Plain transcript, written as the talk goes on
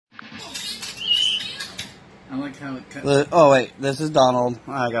I like how it cuts. Oh, wait. This is Donald.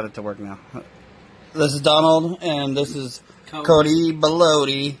 I got it to work now. This is Donald, and this is Cody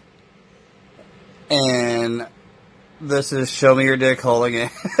Belody. And this is Show Me Your Dick holding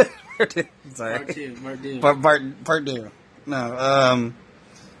it. Sorry. Part two. No,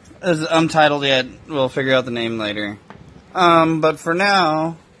 it's untitled yet. We'll figure out the name later. But for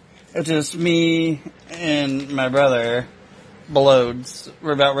now, it's just me and my brother, Belodes.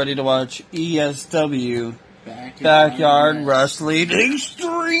 We're about ready to watch ESW Backyard Wrestling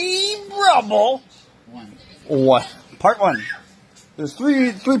Extreme Rumble. What? Part 1. There's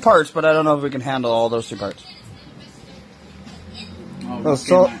three parts, but I don't know if we can handle all those 3 parts.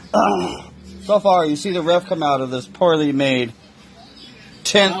 So far, you see the ref come out of this poorly made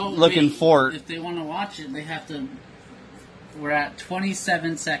tent-looking fort. If they want to watch it, they have to. We're at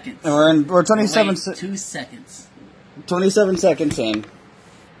 27 seconds. And we're 27 2 seconds. 27 seconds in,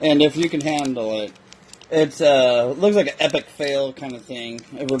 and if you can handle it, it's looks like an epic fail kind of thing.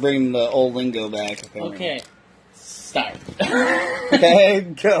 If we're bringing the old lingo back. Apparently. Okay, start. Okay,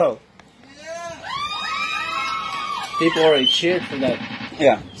 go. People already cheered for that.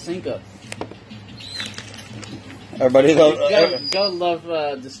 Yeah. Sync up. Everybody love. Go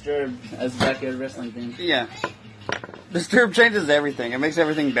love Disturbed as backyard wrestling thing. Yeah. Disturbed changes everything. It makes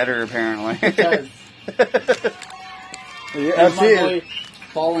everything better, apparently. It does. Yeah, my boy,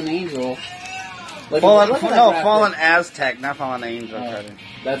 Fallen Angel. Fallen Aztec, not Fallen Angel.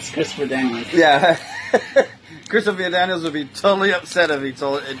 That's Christopher Daniels. Yeah. Christopher Daniels would be totally upset if he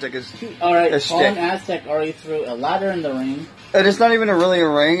took his Alright, Fallen Aztec already threw a ladder in the ring. And it's not even really a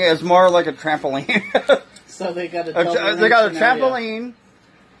ring, it's more like a trampoline. So they got a trampoline,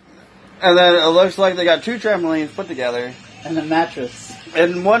 and then it looks like they got 2 trampolines put together. And a mattress.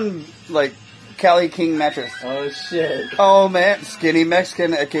 And one, like, Cali King mattress. Oh, shit. Oh, man. Skinny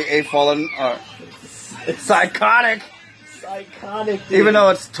Mexican, a.k.a. Fallen... it's psychotic. Psychotic, dude. Even though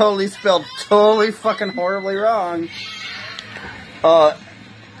it's totally spelled totally fucking horribly wrong.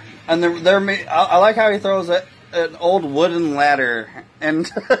 And I like how he throws an old wooden ladder. And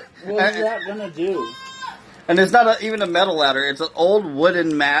what is that gonna do? And it's not even a metal ladder. It's an old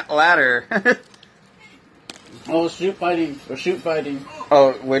wooden ladder. Oh, shoot fighting. Or shoot fighting.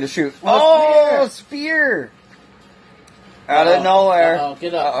 Oh, way to shoot. Oh, spear! Out of nowhere.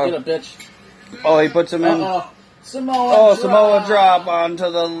 Get up. Get up, bitch. Oh, he puts him in. Samoa drop onto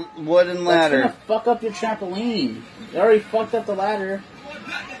the wooden ladder. That's gonna fuck up your trampoline. You already fucked up the ladder.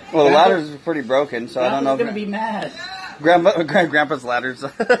 Well, the ladder's pretty broken, so I don't know. Grandpa's gonna be mad. Grandpa's ladder's...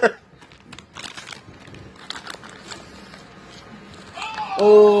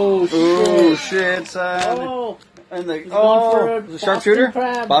 Oh, shit. Oh, shit, son. Oh. And the sharpshooter?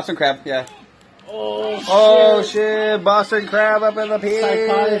 Boston Crab, yeah. Oh, shit. Boston Crab up in the piece.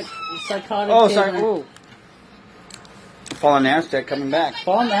 Psychotic. Oh, sorry. Ooh. Fallen Aztec coming back.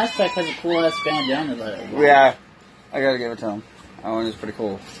 Fallen Aztec has a cool ass bandana though. Yeah. I gotta give it to him. That one is pretty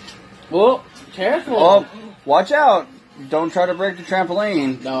cool. Whoa, careful. Oh, watch out. Don't try to break the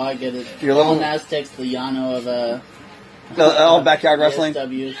trampoline. No, I get it. Fallen Aztec's the Yano of backyard wrestling.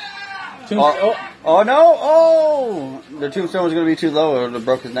 Oh no! Oh, the tombstone was going to be too low; it would have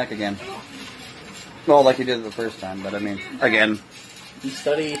broke his neck again. Well, like he did it the first time, but I mean, again. You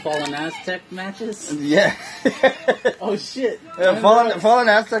study Fallen Aztec matches? Yeah. Oh shit! Yeah, Fallen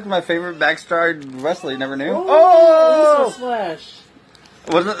Aztec, my favorite backstar wrestler. You never knew. Oh! Splash.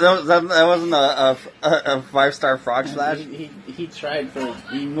 That wasn't a 5-star frog splash? He tried for...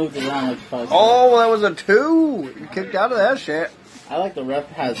 He moved around like 5 stars. Oh, that was a 2! You kicked out of that shit. I like the ref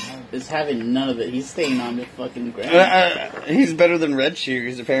is having none of it. He's staying on the fucking ground. He's better than Red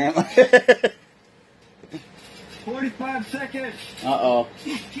Shoes, apparently. 45 seconds. Uh-oh.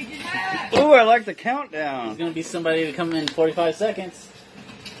 Ooh, I like the countdown. There's gonna be somebody to come in 45 seconds.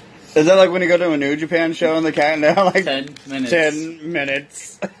 Is that like when you go to a New Japan show and the countdown? Like 10 minutes. 10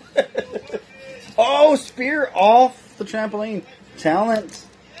 minutes. Oh, spear off the trampoline. Talent.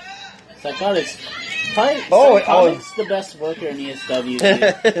 Psychotics. Psychotics the best worker in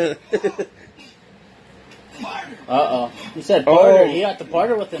ESW. Uh-oh. He said barter. You got to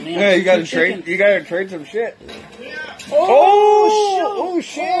barter with him, man. Yeah, you gotta trade some shit. Oh,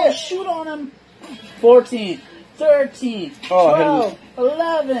 shit. Oh, shoot on him. 14. 13, 12,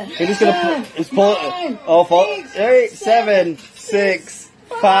 11, He's just gonna pull it. 8, 7, 6,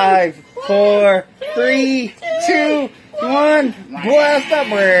 5, 4, 3, 2, 1. Blast up.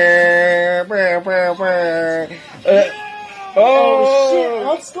 Oh shit!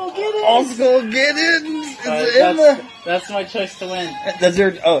 Let's go get it. Let's go get it. That's my choice to win. That's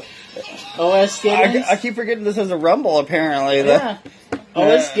your OS Skittins. I keep forgetting this is a Rumble. Apparently, yeah.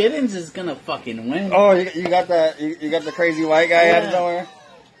 Otis Giddens is gonna fucking win. Oh, you got that? You got the crazy white guy out of nowhere.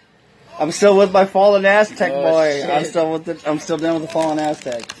 I'm still with my fallen Aztec boy. Shit. I'm still down with the fallen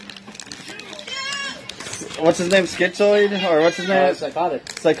Aztec. What's his name? Schizoid? Or what's his name? Psychotic.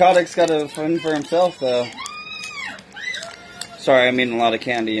 Psychotic's got a fun for himself, though. Sorry, I'm eating a lot of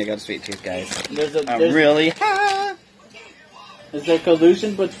candy. I got a sweet tooth, guys. I'm really high. Is there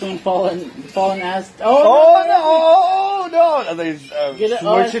collusion between fallen Aztec? Oh, no! And they're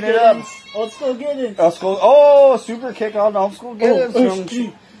switching it up. Old school Giddens. Super kick on old school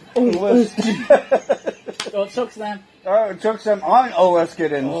Giddens. Oh, choke slam. Oh, chokeslam on OS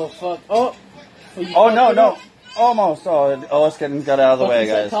Giddens. Oh, fuck. Oh, no. Almost. Oh, OS Giddens got out of the way,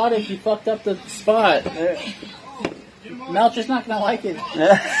 guys. Psychotic, you fucked up the spot. Melcher's not gonna like it.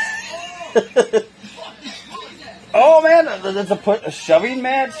 Oh, man, there's a shoving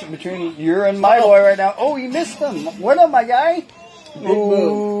match between you and my boy right now. Oh, you missed him. What up, my guy?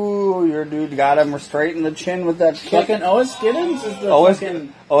 Ooh, your dude got him straight in the chin with that kick. Fucking OS Giddens is the OS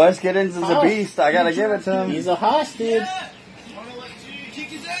Giddens is a beast. I gotta give it to him. He's a hoss, dude.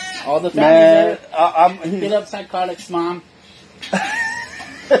 All the families there. Get up, Psychotic's mom.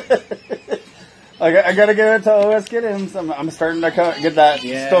 I gotta give it to OS Giddens. I'm starting to get that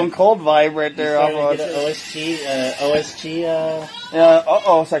Stone Cold vibe right there. Off of OSG.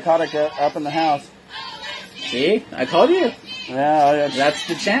 Yeah. Psychotic up in the house. See, I told you. Yeah, that's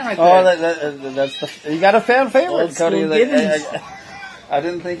the chant right there. Oh, that's you got a fan favorite, Old Cody. I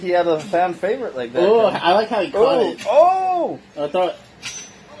didn't think he had a fan favorite like that. Oh, I like how he caught it. Oh! I thought.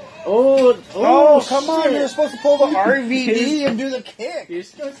 Come on! You're supposed to pull the RVD and do the kick. You're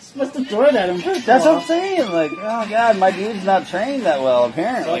supposed to throw it at him. That's what I'm saying. Like, oh god, my dude's not trained that well.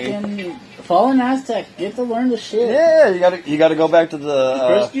 Apparently, fucking fallen Aztec. Get to learn the shit. Yeah, you gotta go back to the.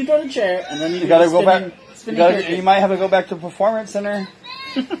 First, you throw the chair, and then you gotta go back. You might have to go back to Performance Center.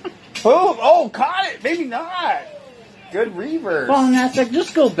 Boom! Oh, caught it. Maybe not. Good reverse. Fallen Aztec,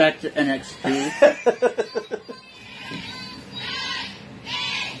 just go back to NXT.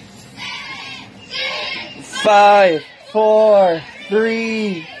 5, 4,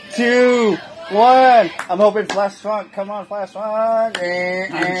 3, 2, 1. I'm hoping Flash Funk. Come on, Flash Funk.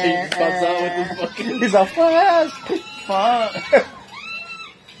 He's a Flash Funk.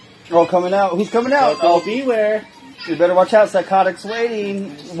 Oh, coming out. Who's coming out? Oh, beware. You better watch out. Psychotic's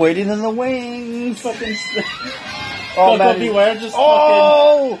waiting in the wings. Fucking. Oh, man. Beware. Just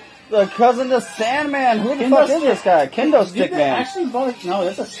fucking. The cousin to Sandman. Who the fuck is this guy? Kendo Stick Man. Actually, no,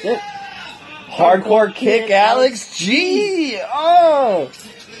 that's a stick. Hardcore kick, Alex G. Oh,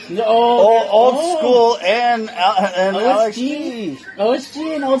 old school and Alex G.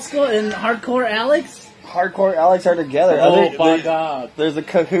 OSG and old school and hardcore Alex. Hardcore Alex are together. Oh my god! There's a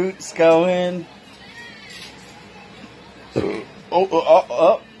cahoots going.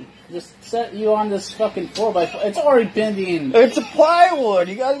 Oh. Just set you on this fucking 4x4. It's already bending. It's a plywood.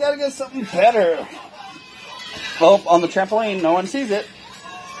 You guys gotta get something better. Oh, on the trampoline, no one sees it.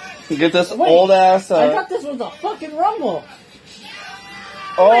 Get this old ass. I thought this was a fucking Rumble.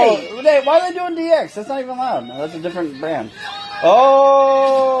 Oh, wait, why are they doing DX? That's not even loud. No, that's a different brand.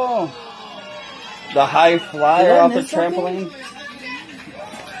 Oh, the high flyer off the trampoline.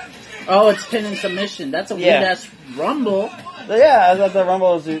 Oh, it's pin and submission. That's a weird ass Rumble. Yeah, I thought the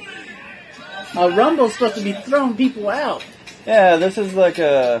Rumble was. A Rumble's supposed to be throwing people out. Yeah, this is like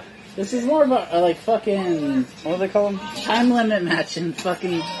a. This is more of a like fucking. What do they call them? Time limit match and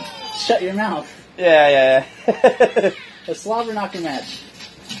fucking shut your mouth. Yeah. A slobber knocker match.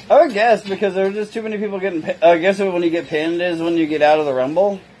 I would guess because there are just too many people getting. I guess when you get pinned is when you get out of the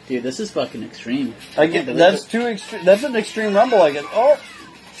Rumble. Dude, this is fucking extreme. That's too extreme. That's an extreme Rumble, I guess. Oh,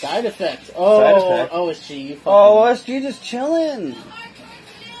 side effect. OSG. OSG just chilling.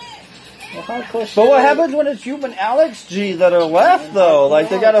 Well, hardcore shit. But what happens when it's you and Alex G that are left though? Like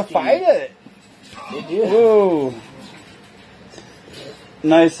they gotta fight it. They do. Ooh.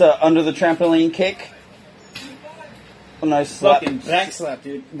 Nice under the trampoline kick. A nice slap. Fucking back slap,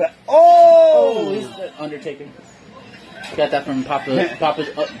 dude. Oh, he's the Undertaker. Got that from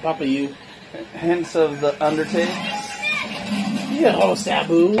Papa U. Hints of the Undertaker. Yo,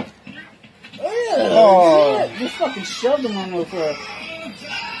 Sabu. Shit. Just fucking shoved him on over.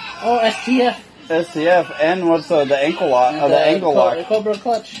 Oh, STF. STF, and what's the ankle lock? The ankle lock. Cobra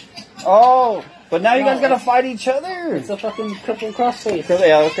clutch. Oh, but now you guys gotta fight each other. It's a fucking triple crossface.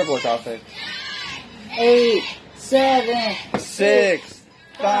 Yeah, it's triple crossface. 8, 7, 6,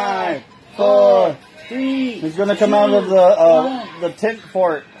 5, 4, 3. He's gonna come out of the tent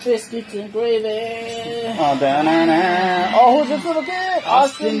fort. Biscuits and gravy. Oh, down. Oh, who's this little kid?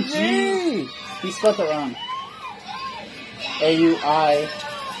 Austin G. He spelled it wrong. A-U-I.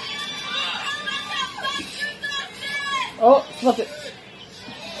 Oh, flip it.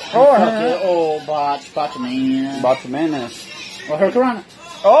 Oh, Botchamania. Botchamania. Oh, Hurricanrana.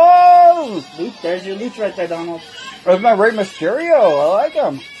 Oh! Luch, there's your Luch right there, Donald. There's my Rey Mysterio. I like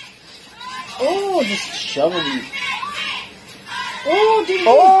him. Oh, just shoveling me. Oh, DDT.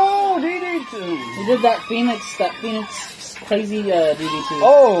 Oh, DDT. He did that Phoenix crazy DDT.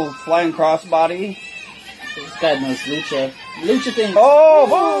 Oh, flying crossbody. This guy knows Lucha. Lucha things.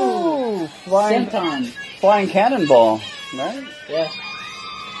 Oh, flying Senton. cannonball. Right? Yeah.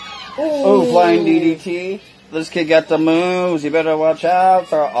 Oh, flying DDT. This kid got the moves. You better watch out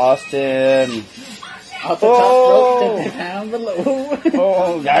for Austin. Off the top rope to down below.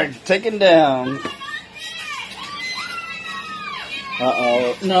 Oh, got taken down.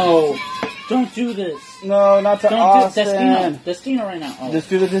 Uh-oh. No. Don't do this. No, not to Don't Austin. do Destino right now. Oh. Just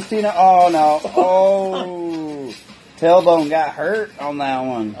do the Destino. Oh, no. Oh. Tailbone got hurt on that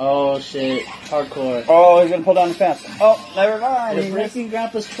one. Oh, shit. Hardcore. Oh, he's going to pull down the fence. Oh, never mind. He's breaking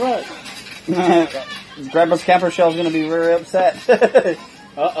Grandpa's truck. Grandpa's camper shell's going to be very upset.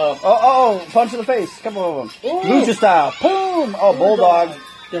 Uh-oh. Oh, punch in the face. A couple of them. Ooh. Lucha style. Boom. Oh, Bulldog.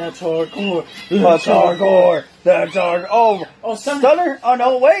 That's hardcore. That's hardcore. That's hard. Oh, stunner. Oh,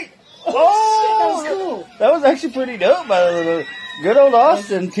 no, wait. Oh, shit, that was cool. That was actually pretty dope. By the way. Good old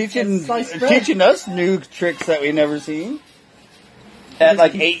Austin teaching us new tricks that we never seen. At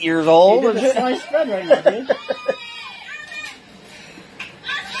like 8 years old. He did a sliced bread right now, dude.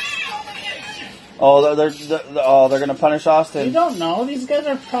 They're gonna punish Austin. You don't know. These guys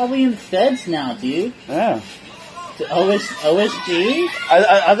are probably in feds now, dude. Yeah. OSG?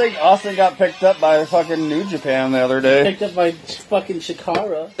 I think Austin got picked up by fucking New Japan the other day. Picked up by fucking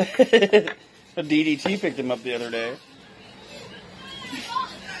Shikara. A DDT picked him up the other day.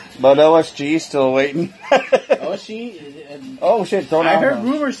 But OSG still waiting. OSG? Oh shit, thrown out. I heard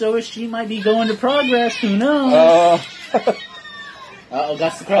rumors OSG might be going to Progress. Who knows? Uh-oh,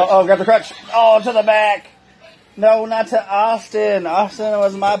 got the crutch. Got the crutch. Oh, to the back. No, not to Austin. Austin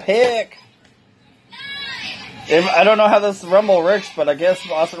was my pick. I don't know how this Rumble works, but I guess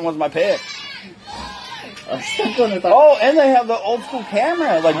Austin was my pick. Oh, and they have the old school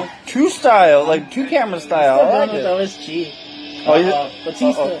camera, like two camera style. I like it. OSG.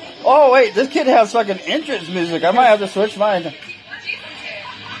 Batista. Oh, wait, this kid has fucking entrance music. I might have to switch mine.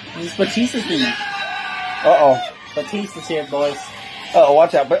 This is Batista's theme. Uh-oh. Batista's here, boys. Oh,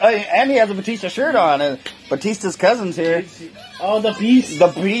 watch out. But and he has a Batista shirt on. And Batista's cousin's here. Oh, the Beast. The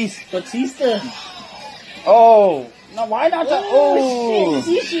Beast. Batista. Oh. No, why not the... Oh,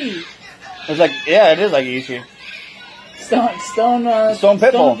 shit, it's Ishii. It's like... Yeah, it is like Ishii. Stone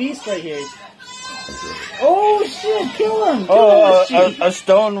Pitbull. Beast right here. Oh, shit, kill him. Oh, a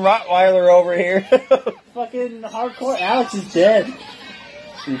Stone Rottweiler over here. Fucking hardcore Alex is dead.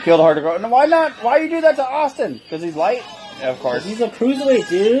 You killed Hardcore. No, why not? Why you do that to Austin? Because he's light? Yeah, of course. He's a cruiserweight,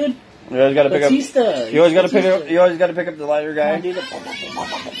 dude. You always got to pick Batista. up. You always got to pick up the lighter guy.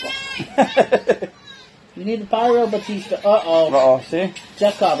 You need the pyro, Batista. Uh-oh. See?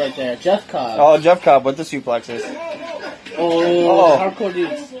 Jeff Cobb right there. Jeff Cobb. Oh, Jeff Cobb with the suplexes. Oh. Hardcore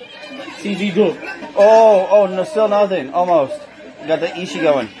dudes. CG go. Oh, no, still nothing. Almost. Got the Ishii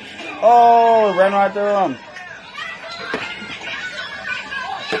going. Oh, ran right through him.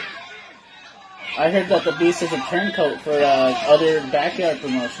 I heard that the Beast is a turncoat for other backyard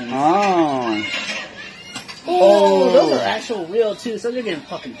promotions. Oh, those are actual real too, so they're getting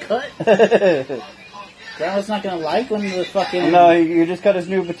fucking cut. Grandma's not gonna like when the fucking... No, you just got his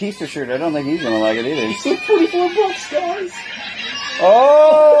new Batista shirt. I don't think he's gonna like it either. It's like $44, guys.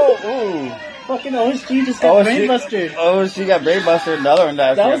 Oh, ooh. Fucking OSG just got brainbuster. OSG got brainbuster. Another one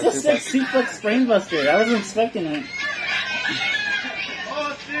died. That was a sick suplex brainbuster. I wasn't expecting it.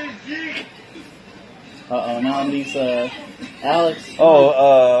 Uh-oh, now on these, Alex.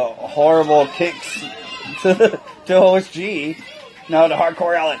 Horrible kicks to OSG. No, the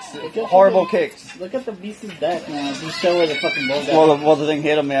hardcore Alex. Horrible kicks. Look at the Beast's back now. He's showing where the fucking bull got. Well, the thing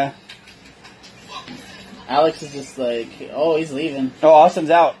hit him, yeah. Alex is just like, oh, he's leaving. Oh, Austin's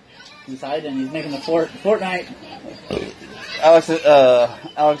out. He's hiding. He's making a Fortnite.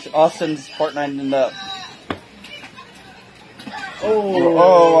 Austin's Fortnite'ing up.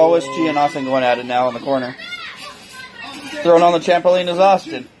 Oh, OSG and Austin going at it now in the corner. Throwing on the trampoline is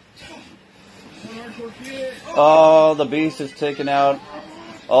Austin. Oh, the Beast is taken out.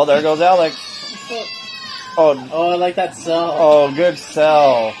 Oh, there goes Alex. Oh, I like that sell. Oh, good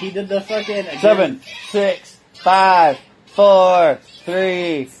sell. He did the fucking... 7, 6, 5, 4,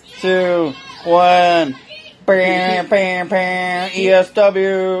 3, 2, 1. Bam, bam, bam.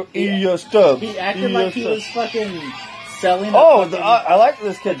 ESW. He acted like he was fucking selling. I like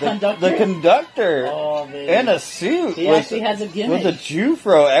this kid. The conductor. Oh, baby. In a suit. He actually has a gimmick. With a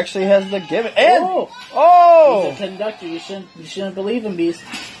Jufro, actually has the gimmick. And he's a conductor. You shouldn't believe him, Beast.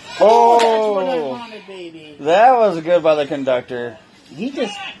 That's what I wanted, baby. That was good by the conductor. He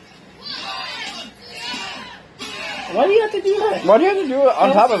just. Why do you have to do that? Why do you have to do it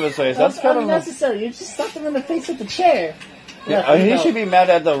on top of his face? That's kind of unnecessary. You just stuck him in the face with the chair. Yeah, he should be mad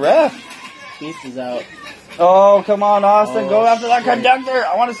at the ref. Beast is out. Oh, come on, Austin. Go after that conductor.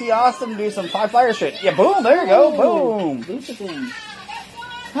 I want to see Austin do some fire shit. Yeah, boom. There you go. Boom. Lucha thing.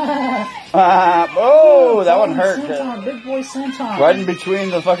 Oh, that one hurt. Senton, big boy Senton. Right in between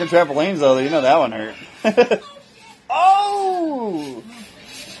the fucking trampolines, though. You know that one hurt. Oh!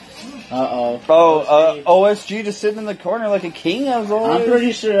 OSG just sitting in the corner like a king as always. I'm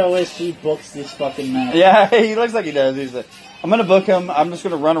pretty sure OSG books this fucking match. Yeah, he looks like he does. He's like, I'm gonna book him. I'm just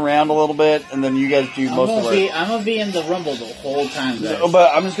gonna run around a little bit, and then you guys do most of the work. I'm gonna be in the Rumble the whole time, guys.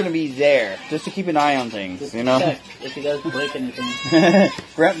 But I'm just gonna be there, just to keep an eye on things, just you know? Check if he does break anything.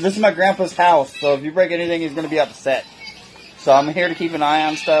 This is my grandpa's house, so if you break anything, he's gonna be upset. So I'm here to keep an eye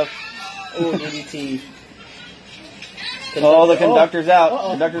on stuff. Oh, DDT. Oh, the conductor's out.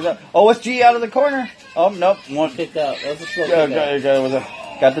 Uh-oh. Conductor's out. OSG out of the corner. Oh, nope. One. Picked up. That was a slow pick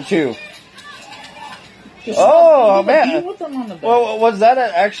up. Got the two. Oh, man. Well, was that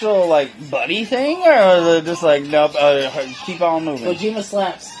an actual, like, buddy thing? Or was it just like, nope, keep on moving? Kojima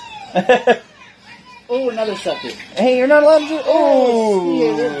slaps. Oh, another second. Hey, you're not allowed to.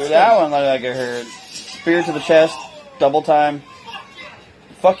 Oh, that one looked like it hurt. Spear to the chest. Double time.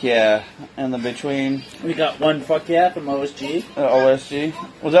 Fuck yeah. And the between. We got one fuck yeah from OSG. OSG.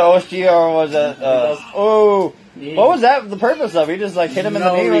 Was that OSG or was that, yeah. What was that, the purpose of? He just like hit him in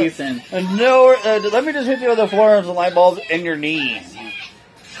the knee? No reason. Let me just hit you with the Florence and light bulbs in your knee.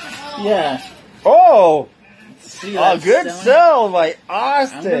 Yeah. Oh! See good sell by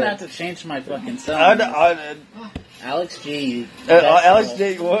Austin. I'm gonna have to change my fucking sell. Alex G. Alex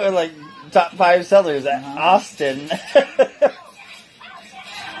G, like, top 5 sellers at Austin.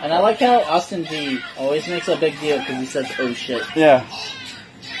 And I like how Austin G always makes a big deal because he says, oh shit. Yeah.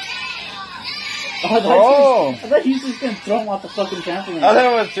 I thought he was just going to throw him off the fucking trampoline. I thought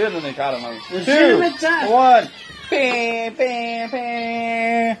it was 2 and then they caught him. 2, 1. Bam, bam,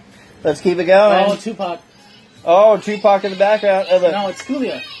 bam. Let's keep it going. Oh, Tupac. Oh, Tupac in the background. No, it's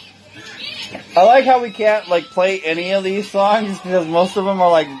Coolio. I like how we can't, like, play any of these songs because most of them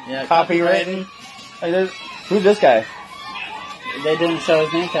are, like, copywritten. Like, who's this guy? They didn't show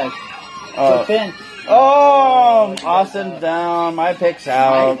his name tag. Finn. Oh, Austin down. My pick's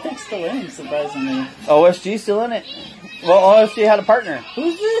out. My pick's still in, surprisingly. OSG still in it. Well, OSG had a partner.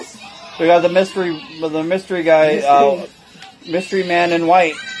 Who's this? We got the mystery guy, mystery man in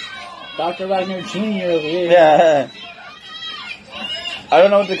white. Dr. Wagner Jr. over here. Yeah. I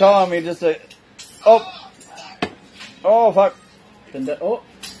don't know what to call him. He just like, oh fuck.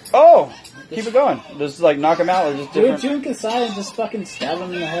 Oh. Keep it going. Just like knock him out with just different. Dude, Jun Kasai and just fucking stab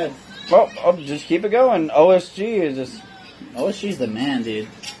him in the head. Well, just keep it going. OSG is just. OSG's the man, dude.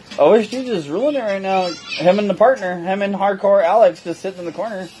 OSG just ruling it right now. Him and the partner, him and Hardcore Alex, just sitting in the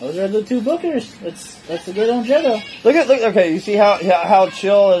corner. Those are the 2 bookers. That's the good on Jetta. Look. Okay, you see how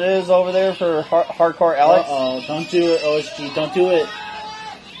chill it is over there for Hardcore Alex. Don't do it, OSG. Don't do it.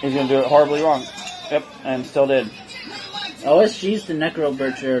 He's gonna do it horribly wrong. Yep, and still did. OSG's the Necro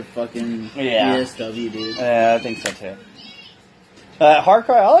Butcher of fucking ESW, dude. Yeah, I think so too.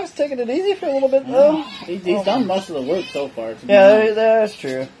 Hardcore Alex taking it easy for a little bit though. He's done most of the work so far. Yeah, that's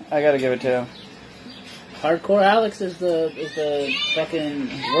true. I gotta give it to him. Hardcore Alex is the fucking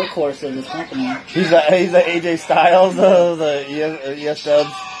workhorse of this company. He's the AJ Styles of the ES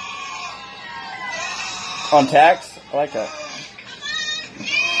Dubs. On tax, I like that.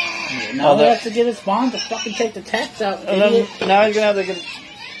 Now he has to get his bond to fucking take the tax out. Idiot. Now he's gonna have to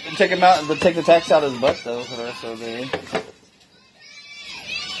take him out to take the tax out of his butt though for the rest of the day.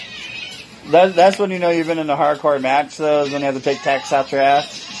 That's when you know you've been in a hardcore match though, is when you have to take tax out your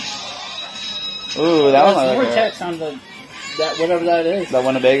ass. Ooh, that one. More tax on that whatever that is. That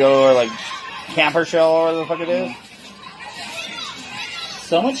Winnebago or like camper shell or whatever the fuck it is.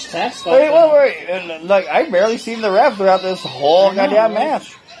 So much tax. Wait. Like I barely seen the ref throughout this whole goddamn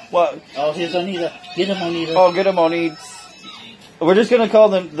match. What? Oh, here's Onita. Get him, Onita. Oh, get him, Onita. We're just gonna call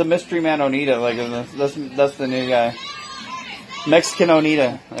them the mystery man Onita. Like that's the new guy. Mexican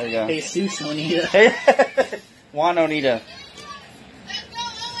Onita. There you go. Jesus Onita. Juan Onita.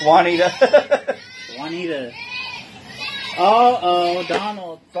 Juanita. Juanita. Oh,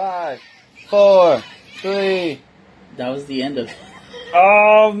 Donald. 5, 4, 3. That was the end of it.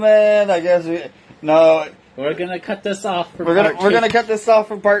 Oh man, I guess no. We're gonna cut this off for We're part two. gonna cut this off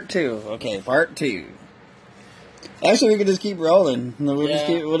for part 2. Okay, part 2. Actually, we can just keep rolling. We'll just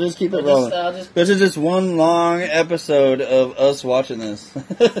keep it rolling. This is just one long episode of us watching this.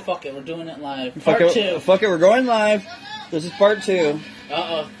 Fuck it, we're doing it live. Part 2. Fuck it, we're going live. This is part 2.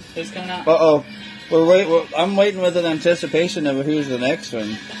 Uh-oh. Who's coming out? Uh-oh. I'm waiting with an anticipation of who's the next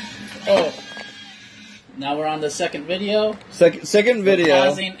one. Oh. Now we're on the second video. Second video. We're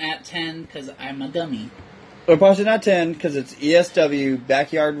pausing at 10 because I'm a dummy. We're pausing at 10 because it's ESW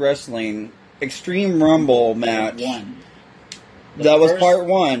Backyard Wrestling Extreme Rumble match. That was part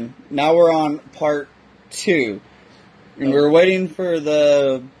 1. Now we're on part 2. And we're waiting for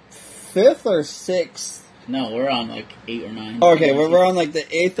the 5th or 6th. No, we're on like 8 or 9. Okay, we're on like the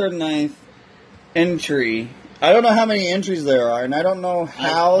 8th or 9th entry. I don't know how many entries there are, and I don't know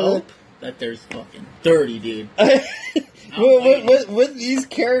how... I hope that there's fucking 30, dude. with these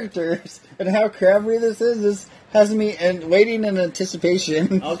characters and how crappy this has me waiting in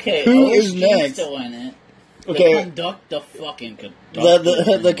anticipation. Okay, who is next? Still in it. Okay, the fucking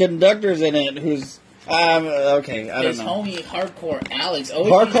conductor. the conductor's in it. Who's okay? I don't know. His homie Hardcore Alex.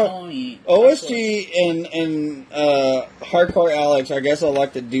 OSG and Hardcore Alex. I guess I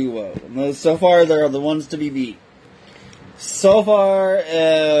like the duo. So far, they're the ones to be beat. So far,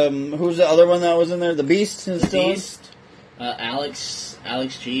 who's the other one that was in there? The Beast is still Beast. Alex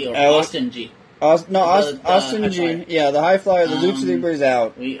G or Austin G. Austin G. Flyer. Yeah, the High Flyer, the Luke Sleeper's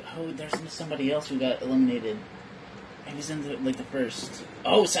out. There's somebody else who got eliminated. He was in the first.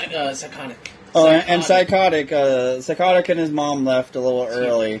 Oh, Psychotic. Oh, and Psychotic. Psychotic and his mom left a little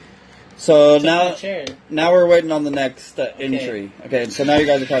early. So now we're waiting on the next entry. Okay, so now you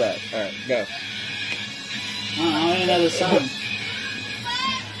guys are cut out. All right, go. I don't even know the song.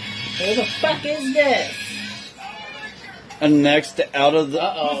 Who the fuck is this? And next, out of the...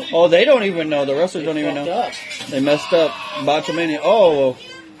 Uh-oh. Oh, they don't even know. The wrestlers don't even know. Up. They messed up. Botchamania. Oh.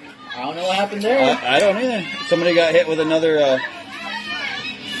 I don't know what happened there. I don't either. Somebody got hit with another...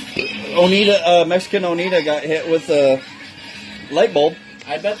 Mexican Onita got hit with a light bulb.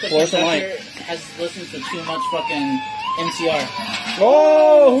 I bet the conductor has listened to too much fucking MCR.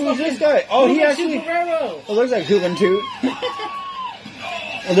 Oh, who's this guy? Oh, he actually... It looks like Juventud.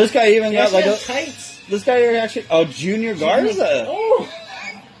 Well, this guy even got like a... tights. This guy actually... Oh, Junior Garza. Oh,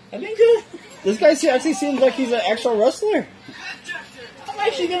 I think good. This guy actually seems like he's an actual wrestler. I'm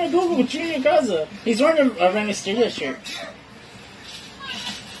actually going to Google Junior Garza. He's wearing a Rey Mysterio shirt.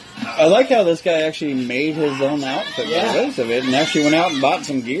 I like how this guy actually made his own outfit for the rest of it and actually went out and bought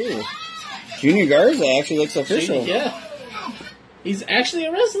some gear. Junior Garza actually looks official. Yeah. He's actually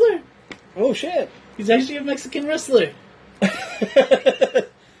a wrestler. Oh, shit. He's actually a Mexican wrestler.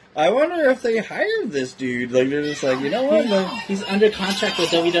 I wonder if they hired this dude. Like, they're just like, you know what? He's under contract with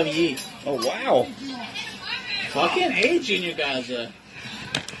WWE. Oh, wow. Fucking A, Junior Garza.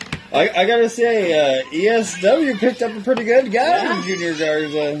 I gotta say, ESW picked up a pretty good guy in Junior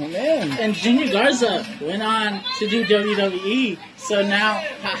Garza. Man. And Junior Garza went on to do WWE. So now,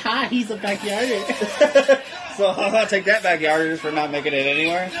 haha, he's a backyarder. So, haha, take that backyarders for not making it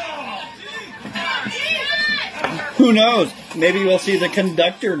anywhere. Who knows? Maybe we'll see the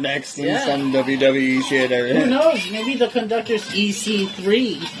conductor next in some WWE shit. Who knows? Maybe the conductor's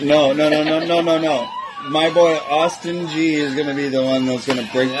EC3. No. My boy Austin G is going to be the one that's going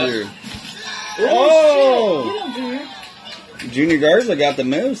to break through. Oh! Shit. Junior Garza got the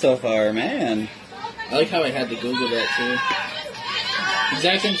move so far, man. I like how I had to Google that, too.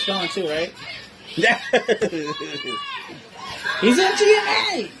 Exact same spelling, too, right? Yeah. He's in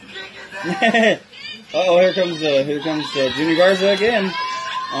GMA! Uh-oh, here comes Junior Garza again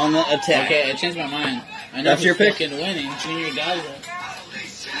on the attack. Okay, I changed my mind. I know That's your pick? fucking winning, Junior Garza.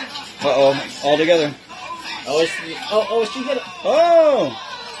 Uh-oh, all together. OSG get it. Oh!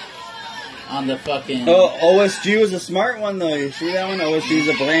 On the fucking... Oh, OSG was a smart one, though. You see that one? OSG's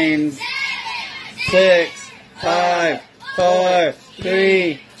a brains. 6, 5, 4,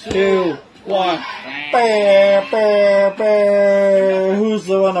 3, 2, 1. Who's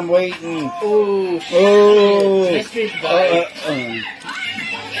the one I'm waiting? Oh, shit. Oh. Mystery guy.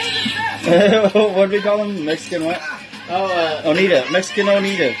 What do we call him? Mexican what? Onita. Mexican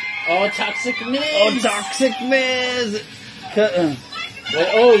Onita. Oh, Toxic Miz. Oh, Toxic Miz.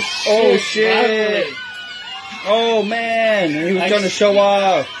 Oh, shit. Oh, shit. Oh, man. He was going to show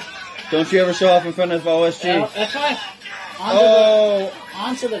off. Don't you ever show off in front of OSG? F5.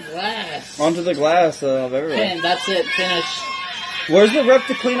 Onto the glass. Onto the glass of everyone. Pin, that's it. Finish. Where's the ref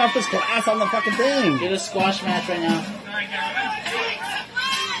to clean off this glass on the fucking thing? Get a squash match right now.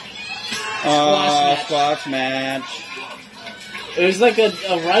 Squash match. It was like a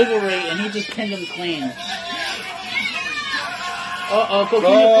rivalry, and he just pinned him clean.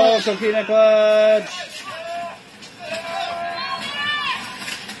 Coquina Clutch. Coquina Clutch.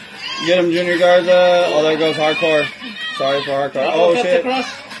 Get him, Junior Garza. Oh, there goes Hardcore. Sorry for Hardcore. Oh, shit.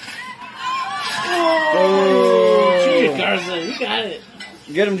 Oh, Junior Garza, you got it.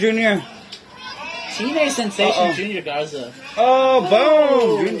 Get him, Junior. Teenage Sensation, Junior Garza. Oh,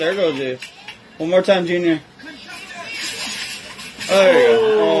 boom. There goes it. One more time, Junior. There you go.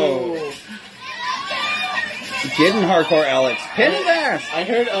 Oh. Getting Hardcore Alex. Pin his ass. I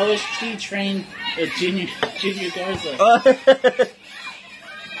heard OSG trained Junior Garza.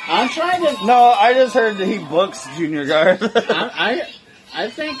 I'm trying to... No, I just heard that he books Junior Garza. I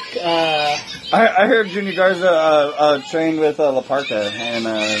think... I heard Junior Garza trained with La Parka and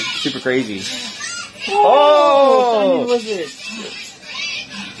Super Crazy. Oh! Shiny Wizard.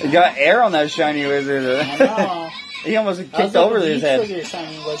 He got air on that Shiny Wizard. I know. He almost kicked over his head.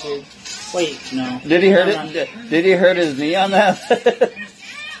 Shiny Wizard. Wait, no. Did he hurt it? Did he hurt his knee on that?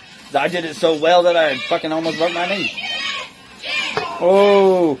 I did it so well that I fucking almost broke my knee.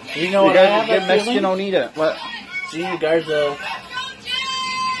 Oh, you know what? I have get Mexican Onita. What? Junior Garza.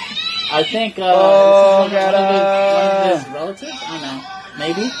 I think one of his relatives. I don't know.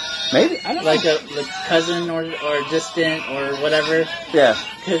 Maybe. I don't like know. Like cousin or distant or whatever. Yeah.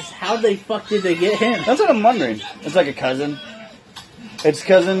 Because how the fuck did they get him? That's what I'm wondering. It's like a cousin. It's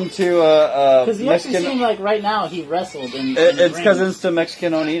cousin to because he Mexican. actually seemed like right now he wrestled in it's cousins to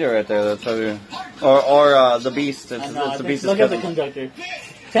Mexican Onita right there. That's how we. Or the Beast. It's the Beast's look cousin. at the conductor.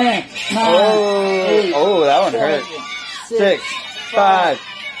 10, 9, 8, that one hurt. 6, 5,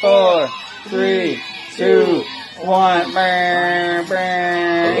 4, 3, 2, 1.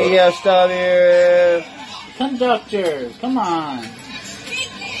 ESW. Conductor, come on.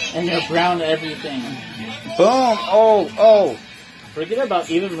 And they're brown everything. Boom. Oh. Forget about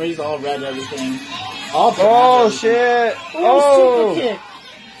Eva Marie's all red everything. All brown. Oh, shit. Oh, super kick.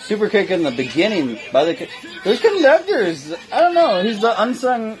 Super kick in the beginning. There's conductors. I don't know. He's the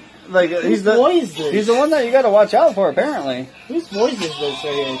unsung. He's the one that you got to watch out for. Apparently. Whose voice is this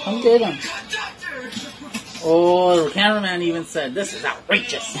right here? Come get him. Oh, the cameraman even said this is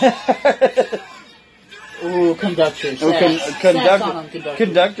outrageous. Ooh, conductor.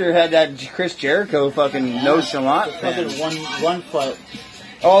 Conductor had that Chris Jericho fucking nonchalant. Fucking one foot.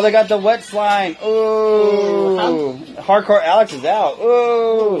 Oh, they got the wet slime. Ooh. Hardcore Alex is out. Ooh.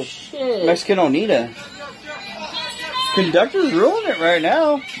 Oh, shit. Mexican Onita. Conductor's ruling it right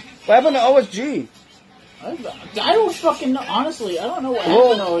now. What happened to OSG? I don't fucking know. Honestly, I don't know what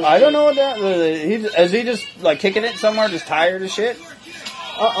happened to OSG. I don't know what that... Is he just kicking it somewhere, just tired as shit?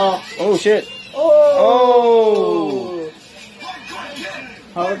 Uh-oh. Oh, shit. Oh!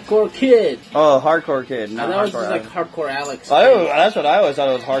 Hardcore Kid. Oh, Hardcore Kid. Not that was Hardcore just like Hardcore Alex. That's what I always thought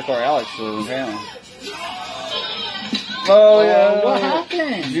it was. Hardcore Alex. Oh, yeah. What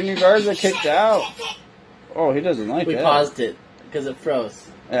happened? Junior Garza kicked out. Oh, he doesn't like that. We paused it because it froze.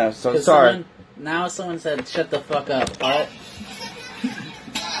 Yeah, so sorry. Someone said, shut the fuck up. Alright?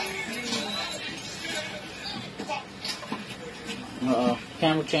 Uh-oh.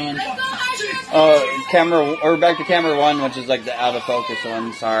 Camera change. Or back to camera 1, which is like the out of focus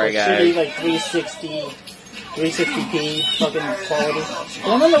one. Sorry, guys. Should be like 360p fucking quality.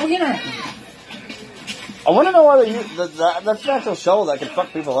 And then the winner. I want to know why they use that's an actual show that can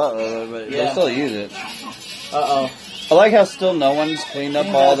fuck people up, but they still use it. Uh-oh. I like how still no one's cleaned up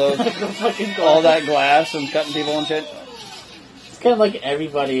all that glass and cutting people and shit. It's kind of like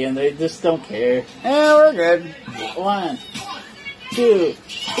everybody, and they just don't care. Yeah, we're good. 1, 2,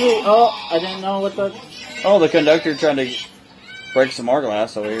 3. Oh, I didn't know what the... Oh, the conductor trying to break some more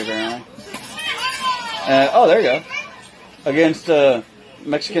glass over here, apparently. Oh, there you go. Against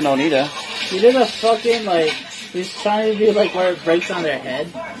Mexican Onita. He did a fucking, he's trying to do, where it breaks on their head.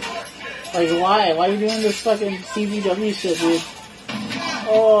 Like, why? Why are you doing this fucking CZW shit, dude?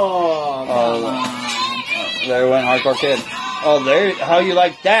 Oh, come on. There went Hardcore Kid. Oh, there. How you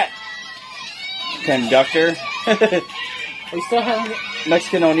like that? Conductor. We still haven't...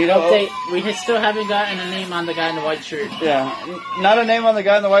 Mexican Onita. Okay, we still haven't gotten a name on the guy in the white shirt. Yeah. Not a name on the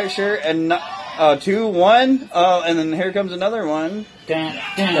guy in the white shirt, and not... 2, 1, and then here comes another one. Oh,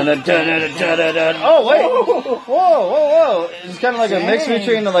 wait! Whoa! It's kind of like a mix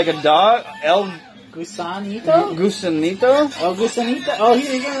between a dog, El Gusanito? Gusanito? Oh, Gusanito. Oh, he's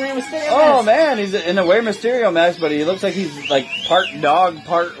in a Rey Mysterio mask. Oh, man, he's in a Rey Mysterio mask, but he looks like he's part dog,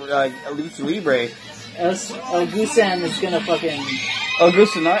 part Lucha Libre. Gusan is gonna fucking...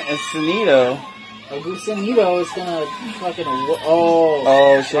 Gusanito. Gusanito is gonna fucking...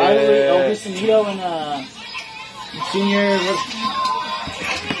 Oh, shit. Gusanito and Junior...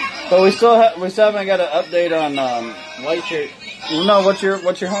 But we still haven't got an update on white shirt. No, what's your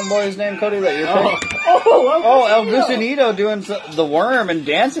homeboy's name, Cody? That you're El El Bucinito doing the worm and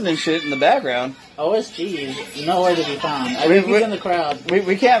dancing and shit in the background. OSG is nowhere to be found. I think he's in the crowd.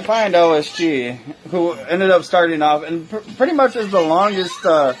 We can't find OSG, who ended up starting off and pretty much is the longest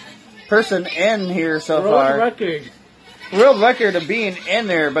person in here so far. World record of being in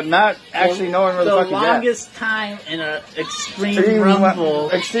there, but not actually knowing where the fuck he's at. The longest time in an Extreme Rumble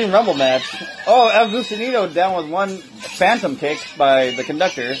match. Oh, El Bucinito down with one phantom kick by the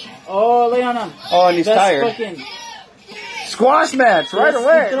conductor. Oh, lay on him. Oh, and he's tired. Fucking squash match right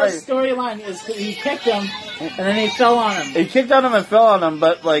away. The storyline is he kicked him, and then he fell on him. He kicked on him and fell on him,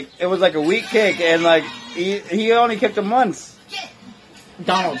 but like it was like a weak kick, and like he only kicked him once.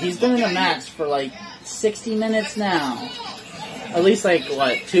 Donald, he's been in a match for like 60 minutes now. At least like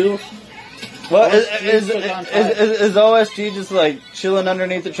what, 2? Well, is OSG just like chilling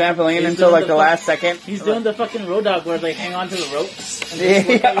underneath the trampoline until like the last second? He's doing the fucking Road Dogg where they hang onto the ropes.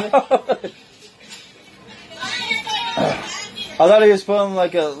 And I thought he was pulling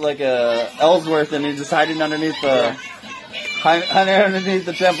like a Ellsworth, and he's just hiding underneath the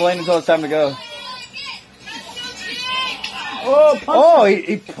trampoline until it's time to go. Oh,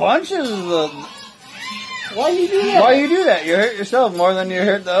 he punches the. Why you do that? Why you do that? You hurt yourself more than you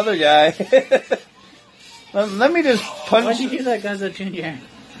hurt the other guy. Let me just punch. Why'd you do that, Gaza Jr.?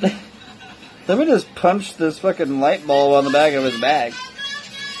 Let me just punch this fucking light bulb on the back of his bag.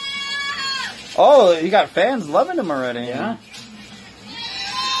 Oh, you got fans loving him already. Yeah.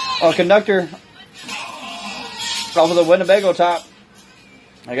 Oh, conductor. Off of the Winnebago top.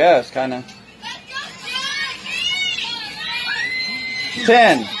 I guess, kind of.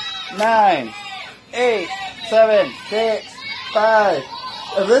 10, 9, 8, 7, 6, 5.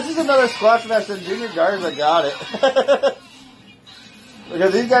 If this is another squash match, then Junior Garza got it.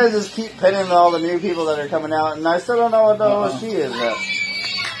 Because these guys just keep pinning all the new people that are coming out, and I still don't know what the OSG is yet.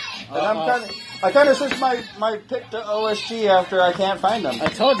 And I kind of switched my pick to OSG after I can't find them. I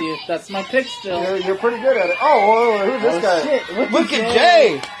told you, that's my pick still. You're pretty good at it. Oh, who's this guy? Shit. Look at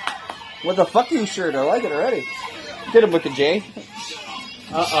Jay! With a fucking shirt, I like it already. Get him with the J.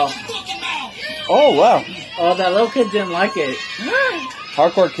 Oh, wow. Oh, that little kid didn't like it.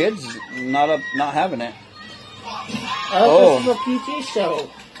 Hardcore Kid's not having it. Oh, this is a PG show.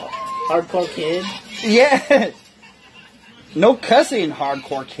 Hardcore Kid. Yeah. No cussing,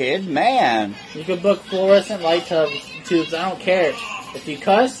 Hardcore Kid. Man. You can book fluorescent light tubes. I don't care. If you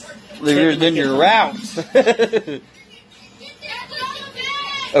cuss, then you're out.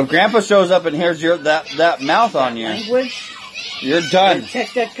 If Grandpa shows up and hears that mouth on you, language, you're done. Your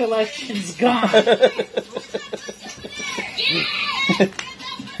Tech Deck collection's gone.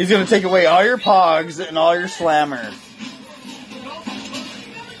 He's gonna take away all your pogs and all your slammers.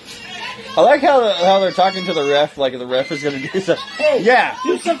 I like how they're talking to the ref, like the ref is gonna do something. Hey, yeah,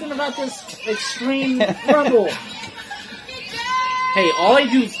 do something about this Extreme Rumble. Hey, all I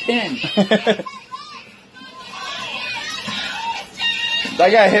do is pin.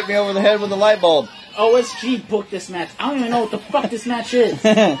 That guy hit me over the head with a light bulb. OSG booked this match. I don't even know what the fuck this match is.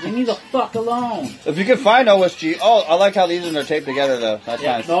 Leave me the fuck alone. If you can find OSG, I like how these are taped together though. That's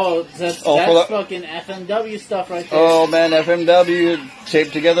nice. No, that's fucking FMW stuff right there. Oh man, FMW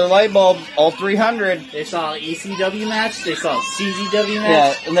taped together light bulb, all 300. They saw an ECW match. They saw a CZW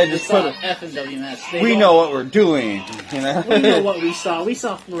match. Yeah, and they just put an FMW match. We know what we're doing. You know? We know what we saw. We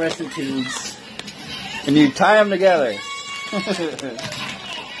saw fluorescent tubes. And you tie them together.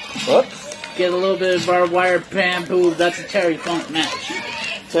 Whoops. Get a little bit of barbed wire bamboo. That's a Terry Funk match.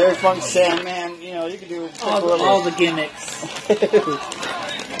 Terry Funk Sandman, you can do all the gimmicks.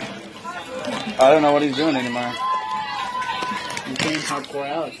 I don't know what he's doing anymore. He's doing Hardcore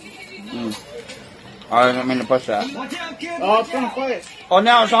Alex. I didn't mean to push that. Oh, it's on fire. Oh,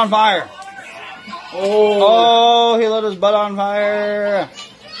 now it's on fire. Oh, he lit his butt on fire.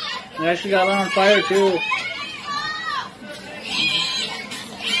 He actually got lit on fire, too.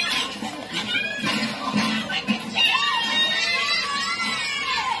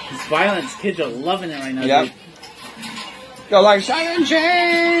 Violence, kids are loving it right now. Yep. Dude. Go like Silent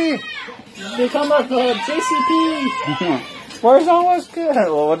J. They come up JCP. Where's OSG?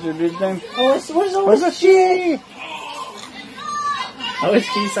 Well, what's your dude's name? Where's OSG?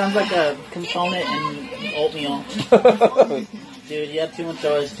 OSG sounds like a component in oatmeal. Dude, you have too much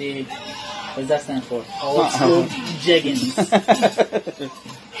OSG. What does that stand for? Old school jiggins.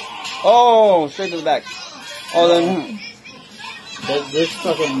 Oh, straight to the back. Oh, then. This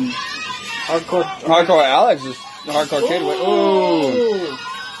fucking hardcore Alex is the Hardcore Kid. Ooh.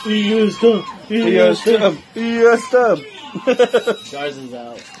 He used him. He used him. Garza's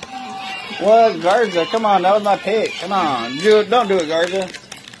out. What, Garza? Come on, that was my pick. Come on. Don't do it, Garza.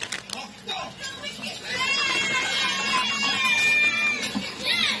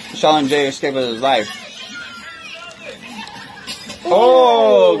 Silent J escaped with his life.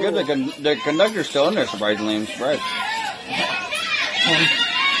 Oh, good. The conductor's still in there, surprisingly. I'm surprised.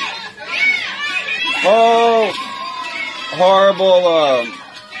 Oh, horrible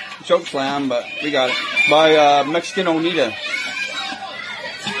choke slam, but we got it. By Mexican Onita.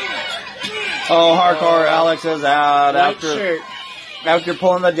 Oh, hardcore Alex is out after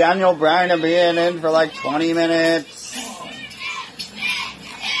pulling the Daniel Bryan and being in for like 20 minutes.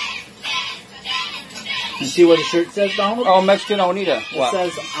 You see what his shirt says, Donald? Oh, Mexican Onita. It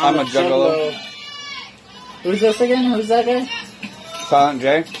says, I'm a juggalo. Who's this again? Who's that guy? Silent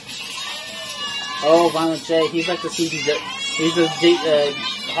J. Oh, Violent J. He's like the CG. He's a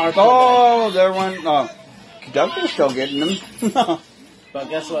hardcore Oh, there went... Conductor's still getting them. But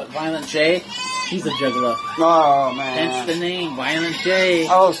guess what? Violent J, he's a juggalo. Oh, man. Hence the name, Violent J.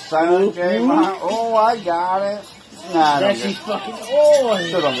 Oh, Silent J. Oh, I got it. Nah, It's actually fucking... Oh!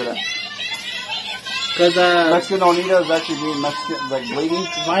 Still don't get it. Because, Mexican Onita is actually being Mexican, like, bleeding?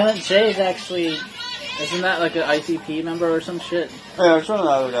 Violent J is actually... Isn't that like an ICP member or some shit? Yeah, it's one of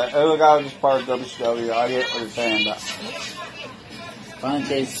the other guys. The other guy was just part of WCW. I get what you're saying, but... Violent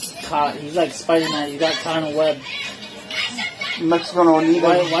J's caught... He's like Spider-Man. He got caught in a web. Mexican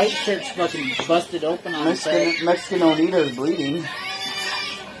Onita. White shirt's fucking busted open on his head. Mexican Onita is bleeding.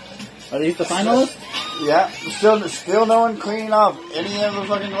 Are these the finalists? Yeah. Still no one cleaning off any of the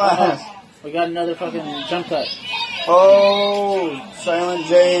fucking glass. We got another fucking jump cut. Oh, Silent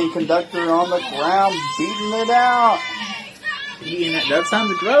J and Conductor on the ground, beating it out. Beating it. That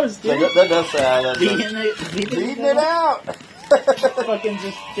sounds gross, dude. That does sound. Beating it out. Fucking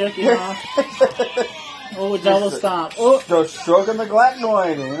just jerking off. Oh, double stomp. Oh, just stroking the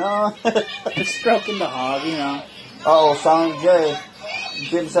glacnoid, you know. just stroking the hog, you know. Oh, Silent J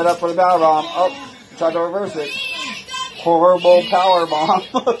getting set up for the power bomb. Oh, tried to reverse it. Horrible power bomb.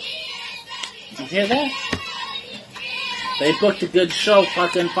 Did you hear that? They booked a good show,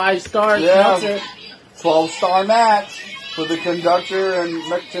 fucking 5 stars. Yeah, 12-star match for the Conductor and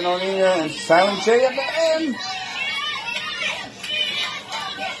Mexican Onita and Silent J at the end.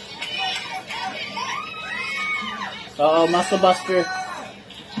 Uh-oh, Muscle Buster.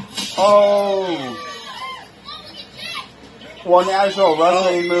 Oh. One actual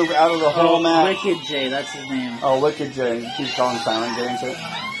wrestling move out of the whole match. Wicked J, that's his name. Oh, Wicked J. You keep calling Silent J and shit.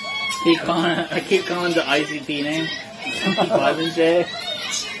 I keep calling the ICP name. Violent J.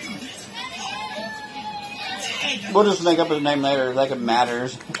 We'll just make up his name later, like it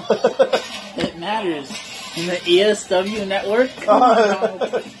matters. It matters. In the ESW network?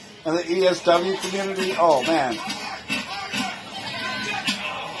 And the ESW community? Oh, man.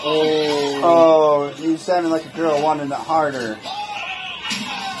 Oh, you sounded like a girl wanting it harder.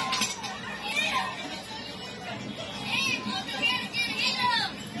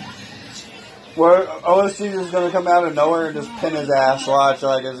 Where OSC is going to come out of nowhere and just pin his ass. Watch,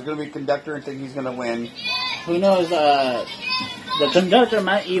 like, is it going to be Conductor and think he's going to win? Who knows? The Conductor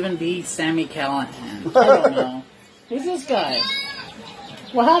might even be Sami Callihan. I don't know. Who's this guy?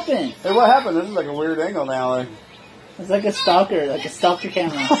 What happened? Hey, what happened? This is like a weird angle now. Like. It's like a stalker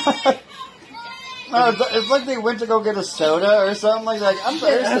camera. No, it's like they went to go get a soda or something. Like I'm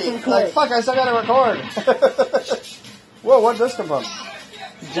thirsty. Like, fuck, I still gotta record. Whoa, where'd this come from?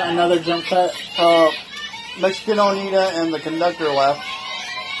 Another jump cut. Mexican Onita and the Conductor left.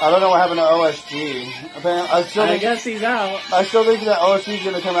 I don't know what happened to OSG. Apparently, I guess he's out. I still think that OSG's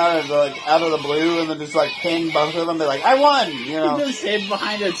gonna come out out of the blue and then just like pin both of them. Be like, I won. You know. He just hid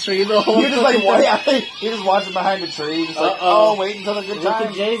behind a tree the whole time. You're just like, what? You're just watching behind a tree, just like, oh, wait until the good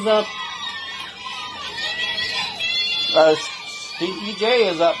time. Wicked J's up. Stinky J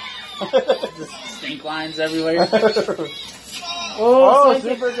is up. Just stink lines everywhere. Super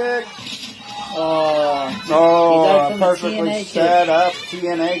kick. Oh, perfectly set up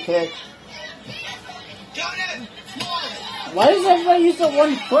TNA kick. Why does everybody use the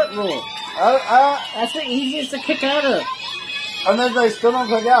 1 foot rule? That's the easiest to kick out of. And then they still don't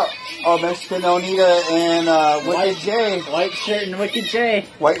kick out. Oh, Mexican Onita and Wicked J. White shirt and Wicked J.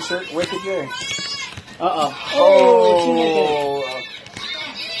 White shirt, Wicked J.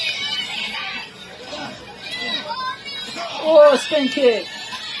 Oh, spin kick.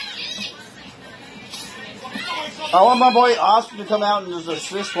 I want my boy Austin to come out and just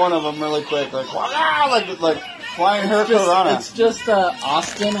assist one of them really quick. Like flying Hurricanrana. It's just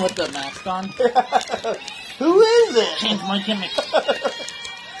Austin with the mask on. Who is it? Change my gimmick.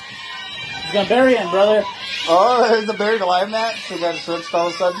 He's got Barry in, brother. Oh, there's the Buried Alive match. We got switched all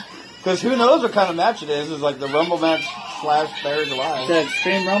of a sudden. Because who knows what kind of match it is? It's like the Rumble match / Buried Alive. The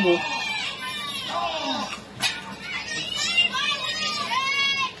Extreme Rumble.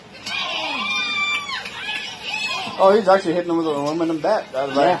 Oh, he's actually hitting him with an aluminum bat.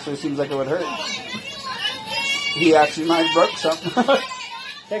 That actually seems like it would hurt. He actually might have broke something.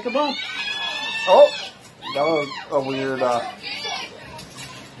 Take a bump. Oh, that was a weird.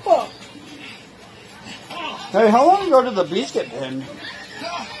 Oh. Hey, how long ago did the Beast get pinned?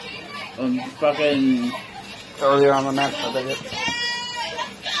 Fucking Earlier on the match, I think it.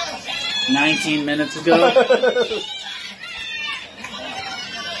 19 minutes ago.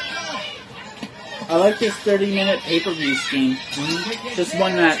 I like this 30-minute pay-per-view scheme. Just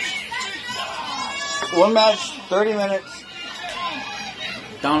one match. One match, 30 minutes.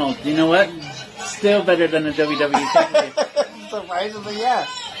 Donald, you know what? Still better than a WWE pay-per-view. Surprisingly, yeah.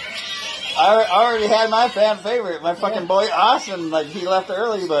 I already had my fan favorite, my fucking boy Austin. Like, he left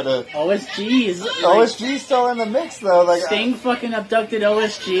early, but OSG's. OSG's still in the mix, though. Like, Sting fucking abducted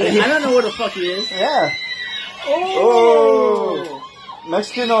OSG. I don't know where the fuck he is. Yeah. Oh!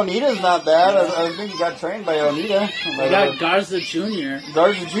 Mexican Onita's not bad. I think he got trained by Onita. We got Garza Jr.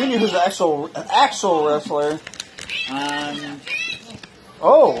 Garza Jr., who's an actual wrestler.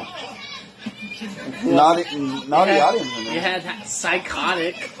 Naughty Naughty audience in there. You had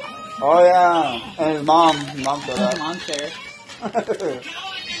Psychotic. Oh, yeah. And his mom showed up. Mom there.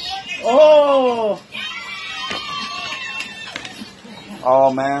 Oh!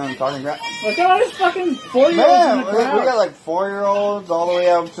 Oh, man. Talking about... Look at all these fucking 4-year-olds Man, in the we crowd. got like 4-year-olds all the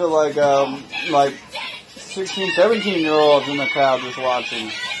way up to like 16, 17-year-olds in the crowd just watching.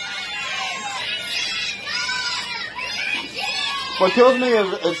 What kills me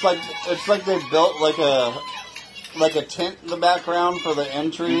is it's like they built like a tent in the background for the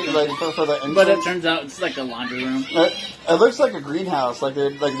entry, for the entrance. But it turns out it's like a laundry room. It looks like a greenhouse, like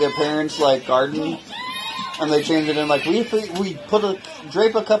their parents' garden. And they change it in we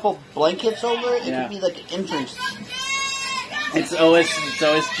drape a couple blankets over it. It could be like an entrance. It's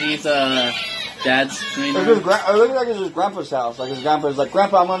OSG's dad's green room. It looks like it's his grandpa's house. Like his grandpa's like,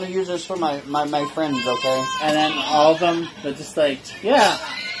 Grandpa, I'm going to use this for my friends, okay? And then all of them, they're just like, yeah,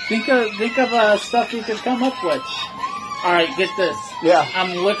 think of stuff you could come up with. All right, get this. Yeah.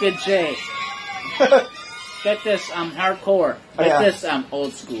 I'm Wicked J. Get this. I'm hardcore. Get this. I'm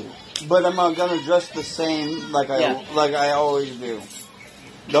old school. But I'm gonna dress the same like I always do.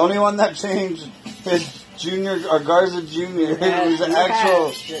 The only one that changed is Junior or Garza Jr. who's an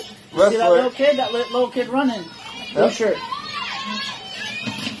actual wrestler. See that little kid running? Blue shirt.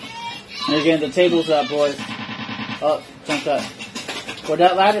 And again, the table's up, boys. Oh, jump up. Where'd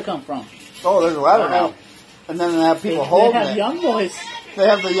that ladder come from? Oh, there's a ladder now. And then they have people holding it. They have young boys. They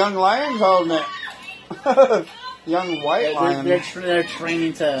have the young lions holding it. Young white lions. They're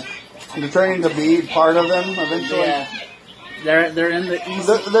training to... You're training to be part of them eventually. Yeah, they're in the they're in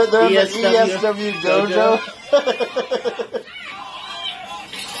the ESW dojo.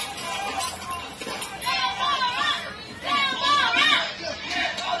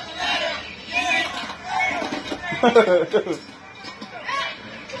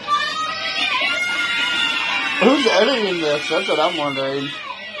 Who's editing this? That's what I'm wondering.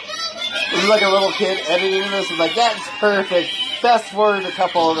 This is like a little kid editing this and like, that's perfect. Fast forward a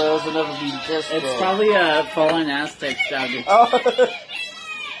couple of those and it'll be just It's good. probably a fallen Aztec doggy. Oh.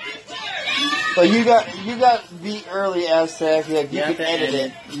 So you got the early Aztec. You can edit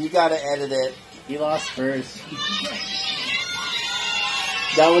it. You gotta edit it. He lost first.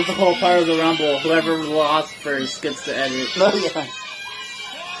 That was the whole part of the Rumble. Whoever lost first gets to edit. No, yeah.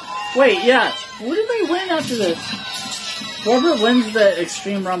 Wait, yeah. What did they win after this? Whoever wins the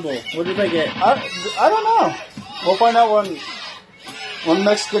Extreme Rumble, what did they get? I don't know. We'll find out when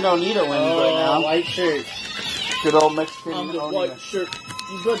Mexican Onita wins right now. White shirt. Good old Mexican I'm the Onita. white shirt.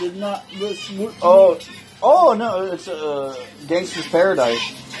 You better not miss with Oh no, it's Gangsta's Paradise.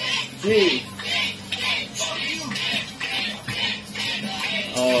 Gee.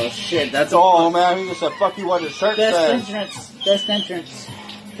 Oh shit, that's Man, he just said, fuck you, what his shirt Best says.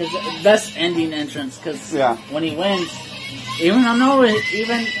 Best ending entrance, because Yeah. when he wins, even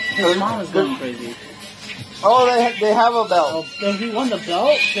his mom is going crazy. Oh, they have a belt. Oh, he won the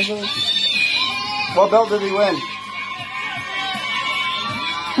belt? What belt did he win?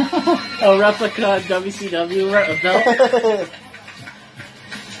 A replica WCW belt?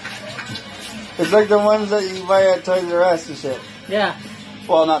 It's like the ones that you buy at Toys R Us and shit. Yeah.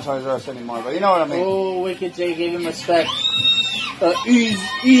 Well, not Toys R Us anymore, but you know what I mean. Oh, Wicked J gave him respect.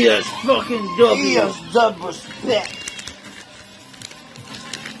 ES fucking W. ES dub respect.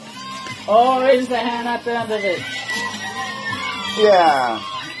 Oh, raise the hand at the end of it. Yeah.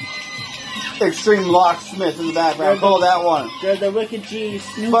 Extreme Locksmith in the background. Call that one. They're the Wicked G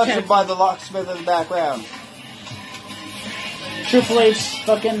Snoop Sponsored by the Locksmith in the background. Triple H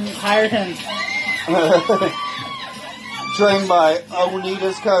fucking hired him. Trained by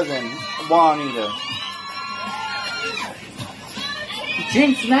Onita's cousin, Juanita.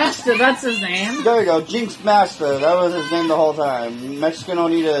 Jinx Master, that's his name. There you go, Jinx Master. That was his name the whole time. Mexican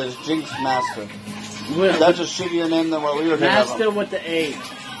Onita is Jinx Master. That's a shittier name than what we were doing. Master with the A.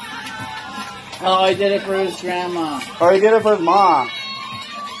 Oh, he did it for his grandma. Or he did it for his mom.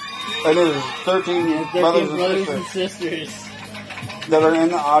 And his 13 brothers and sisters that are in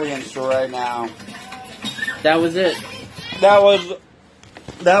the audience right now. That was it. That was.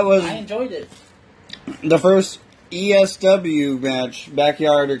 I enjoyed it. The first ESW match,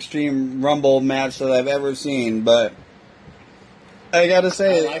 Backyard Extreme Rumble match that I've ever seen, but I gotta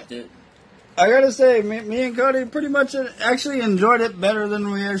say, I liked it. I gotta say, me and Cody pretty much actually enjoyed it better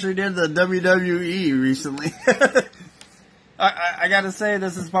than we actually did the WWE recently. I gotta say,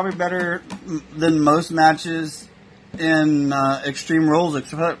 this is probably better than most matches in Extreme Rules,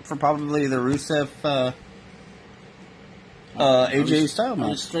 except for probably the Rusev AJ Styles match.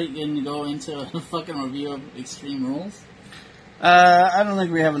 Are we straight going to go into a fucking review of Extreme Rules? I don't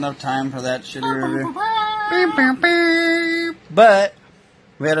think we have enough time for that shitty review. But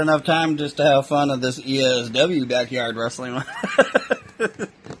we had enough time just to have fun of this ESW backyard wrestling one.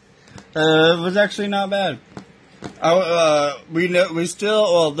 It was actually not bad.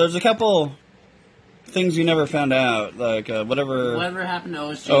 There's a couple things you never found out, like whatever happened to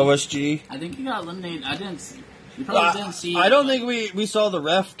OSG. OSG. I think he got eliminated. You probably didn't see. I don't think we saw the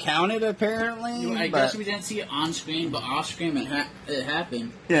ref count it. Apparently, I guess we didn't see it on screen, but off screen it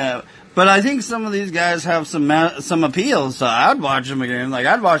happened. Yeah, but I think some of these guys have some appeal, so I'd watch them again. Like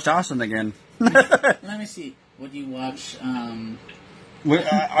I'd watch Austin again. Let me see. Would you watch?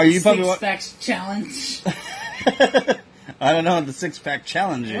 Are you probably Six Packs Challenge? I don't know what the Six Pack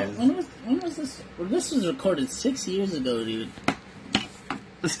Challenge is. When was this? Well, this was recorded 6 years ago, dude.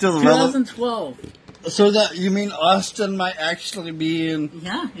 It's still 2012. So that you mean Austin might actually be in?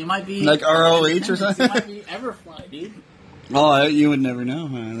 Yeah, it might be like ROH or something. It might be Everfly, dude. Oh, you would never know.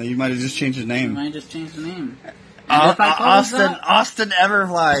 You might have just changed his name. You might just change the name. Austin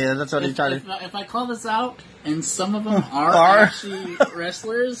Everfly. Yeah, that's what he's trying to. If I call this out, and some of them are actually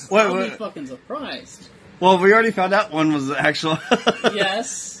wrestlers, I'll be fucking surprised. Well, we already found out one was actual.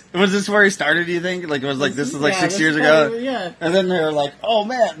 Yes. Was this where he started, do you think? Like, it was like, this was like 6 years ago? Yeah. And then they were like, oh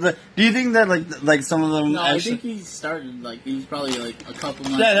man. Do you think that like some of them No, actually... I think he started, he's probably a couple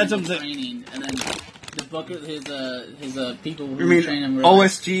months that's into training, and then the book of his people who train him were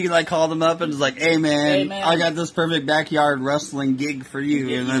OSG, called him up and was like, hey man, I got this perfect backyard wrestling gig for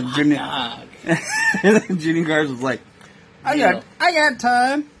you. And then Jimmy Garza was like, I got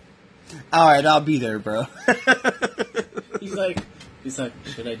time. Alright, I'll be there, bro. He's like,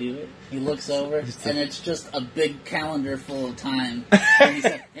 should I do it? He looks over, and it's just a big calendar full of time. And he's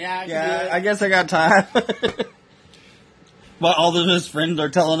like, yeah, I can do it. I guess I got time. But all of his friends are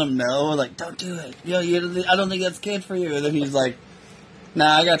telling him no, like, don't do it. I don't think that's good for you. And then he's like,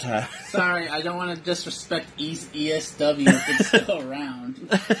 nah, I got time. Sorry, I don't want to disrespect ESW if it's still around.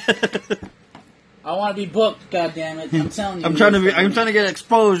 I want to be booked, goddammit. I'm telling you. I'm trying to get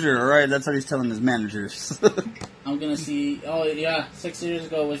exposure, alright? That's what he's telling his managers. I'm gonna see. Oh yeah, 6 years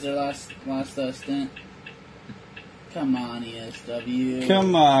ago was their last stint. Come on, ESW.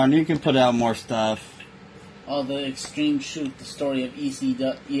 Come on, you can put out more stuff. Oh, the Extreme Shoot, the story of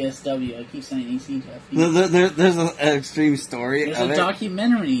ESW. I keep saying ECW. There's an extreme story. There's a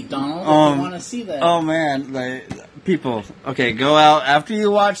documentary, Donald. If you want to see that. Oh man, people. Okay, go out after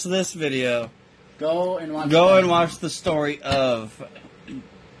you watch this video. Go and watch the story of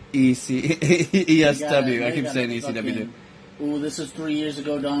ESW. I keep saying ECW. Ooh, this is 3 years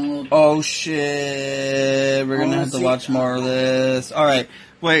ago, Donald. Oh shit! We're gonna have to watch more of this. All right,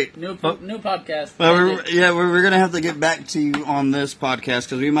 wait. New podcast. We're gonna have to get back to you on this podcast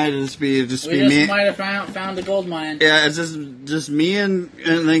because we might just be me. Might have found a gold mine. Yeah, it's just me and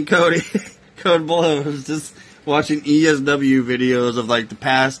then Cody, Code Blow is just watching ESW videos of the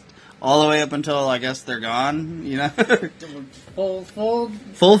past. All the way up until I guess they're gone, full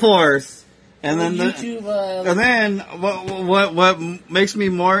force, and then YouTube. And then what makes me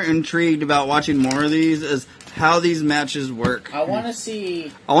more intrigued about watching more of these is how these matches work. I want to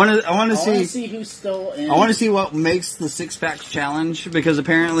see. I want to see who's still in. I want to see what makes the Six Pack Challenge because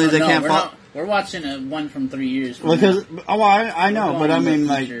apparently they can't. We're watching one from 3 years. Because I know, but I mean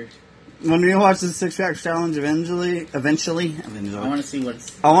when we watch the Six Pack Challenge eventually, I want to see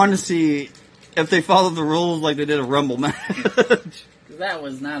I want to see if they follow the rules like they did a Rumble match. that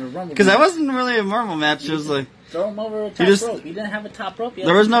was not a Rumble. Because that wasn't really a Rumble match. It was like throw him over a top rope. You didn't have a top rope yet.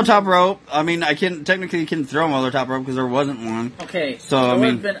 There was no top rope. I mean, I can't technically throw him over the top rope because there wasn't one. Okay, so it would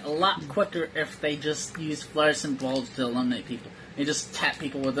have been a lot quicker if they just used fluorescent bulbs to eliminate people. They just tap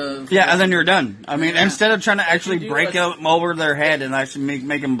people with a... Yeah, and then you're done. I mean, instead of trying to actually break them over their head and actually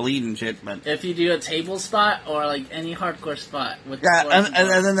make them bleed and shit. But if you do a table spot or like any hardcore spot with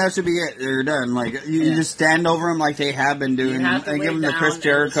and then that should be it. You're done. Like you just stand over them like they have been doing and give them the Chris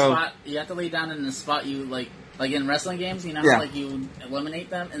Jericho. You have to lay down in the spot you like in wrestling games. You know, how, like you eliminate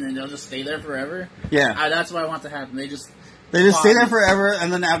them and then they'll just stay there forever. Yeah, that's what I want to happen. They just stay there forever,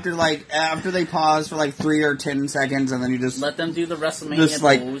 and then after they pause for like 3 or 10 seconds, and then you just let them do the WrestleMania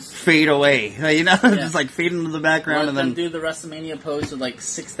pose. Fade away, you know, just like fade into the background, let and them do the WrestleMania pose with like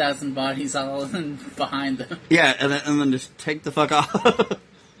 6,000 bodies all behind them. Yeah, and then just take the fuck off.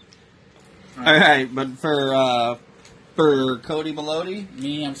 All right, but for Cody Bellotti,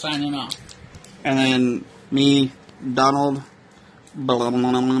 me, I'm signing off, and then me, Donald.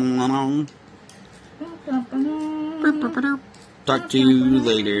 Talk to you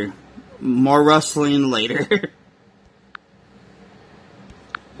later. More wrestling later.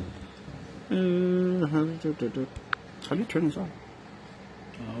 How do you turn this off?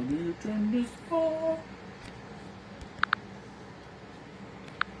 How do you turn this off?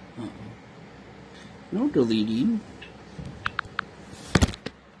 No deleting.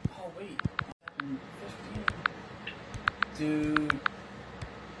 Oh wait. Dude.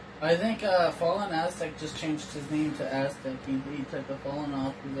 I think Fallen Aztec just changed his name to Aztec. He took the Fallen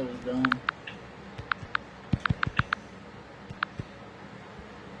off because it was dumb.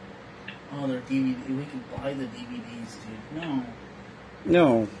 Oh, they're DVD. We can buy the DVDs, dude. No.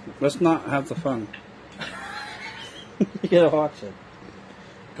 No, let's not have the fun. You gotta watch it.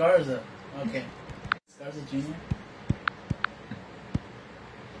 Garza. Okay. Garza Jr.?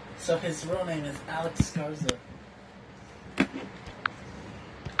 So his real name is Alex Garza.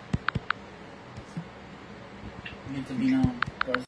 Need to be known.